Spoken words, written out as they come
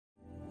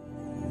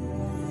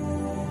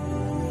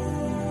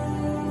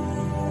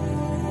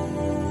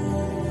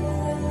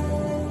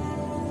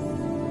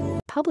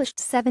published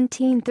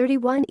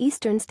 17:31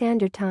 Eastern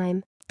Standard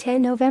Time,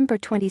 10 November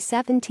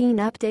 2017.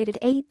 Updated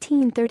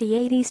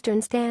 18:38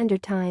 Eastern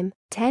Standard Time,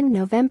 10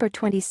 November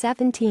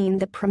 2017.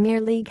 The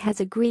Premier League has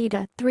agreed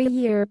a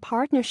 3-year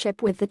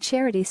partnership with the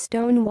charity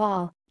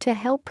Stonewall to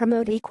help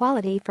promote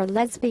equality for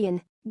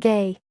lesbian,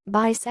 gay,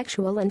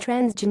 bisexual and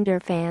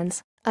transgender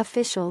fans,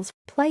 officials,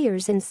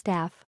 players and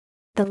staff.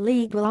 The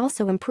league will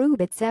also improve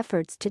its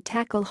efforts to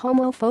tackle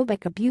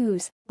homophobic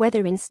abuse,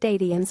 whether in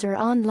stadiums or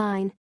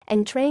online,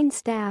 and train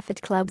staff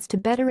at clubs to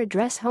better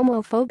address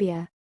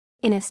homophobia.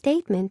 In a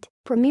statement,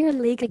 Premier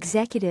League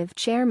Executive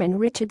Chairman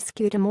Richard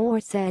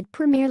Scudamore said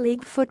Premier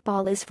League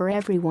football is for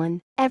everyone,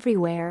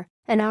 everywhere,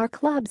 and our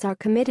clubs are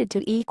committed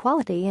to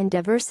equality and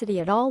diversity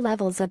at all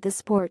levels of the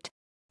sport.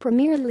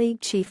 Premier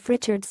League Chief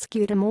Richard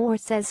Scudamore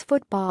says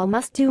football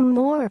must do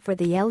more for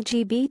the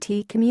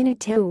LGBT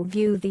community. We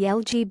view the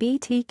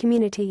LGBT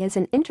community as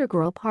an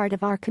integral part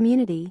of our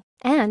community,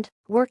 and,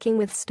 working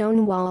with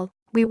Stonewall,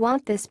 we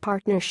want this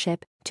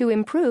partnership to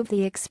improve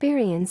the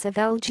experience of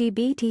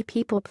LGBT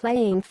people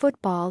playing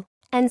football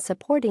and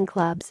supporting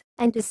clubs,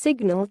 and to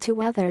signal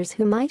to others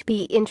who might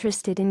be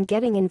interested in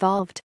getting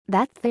involved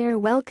that they're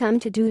welcome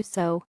to do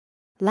so.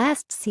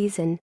 Last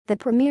season, the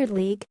Premier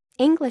League,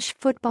 English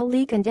Football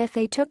League and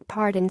FA took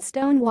part in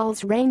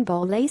Stonewall's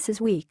Rainbow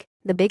Laces Week,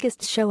 the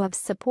biggest show of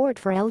support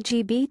for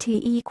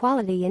LGBT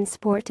equality in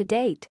sport to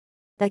date.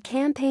 The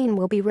campaign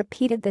will be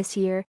repeated this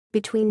year,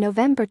 between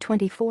November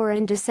 24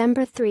 and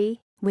December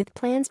 3, with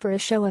plans for a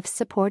show of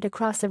support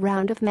across a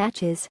round of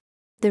matches.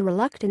 The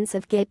reluctance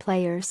of gay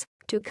players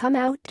to come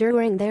out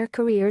during their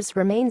careers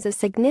remains a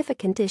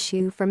significant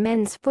issue for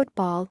men's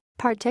football,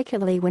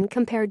 particularly when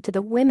compared to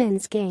the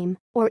women's game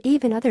or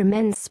even other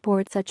men's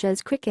sports such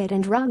as cricket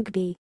and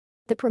rugby.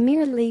 The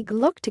Premier League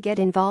look to get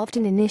involved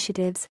in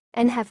initiatives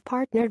and have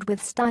partnered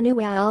with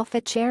Stonewall. Alpha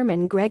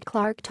Chairman Greg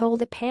Clark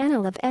told a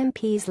panel of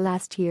MPs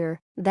last year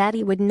that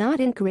he would not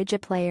encourage a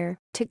player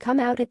to come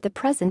out at the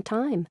present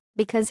time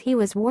because he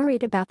was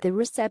worried about the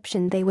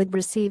reception they would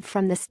receive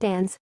from the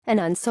stands and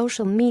on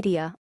social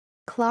media.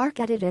 Clark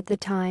added at the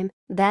time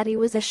that he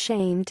was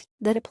ashamed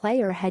that a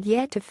player had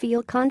yet to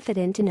feel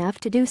confident enough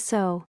to do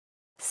so.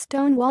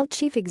 Stonewall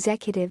Chief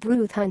Executive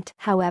Ruth Hunt,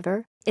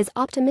 however, is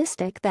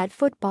optimistic that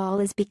football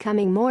is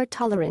becoming more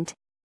tolerant.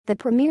 The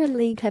Premier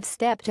League have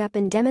stepped up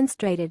and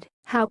demonstrated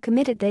how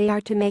committed they are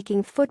to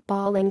making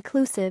football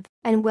inclusive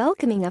and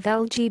welcoming of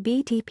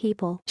LGBT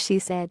people, she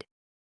said.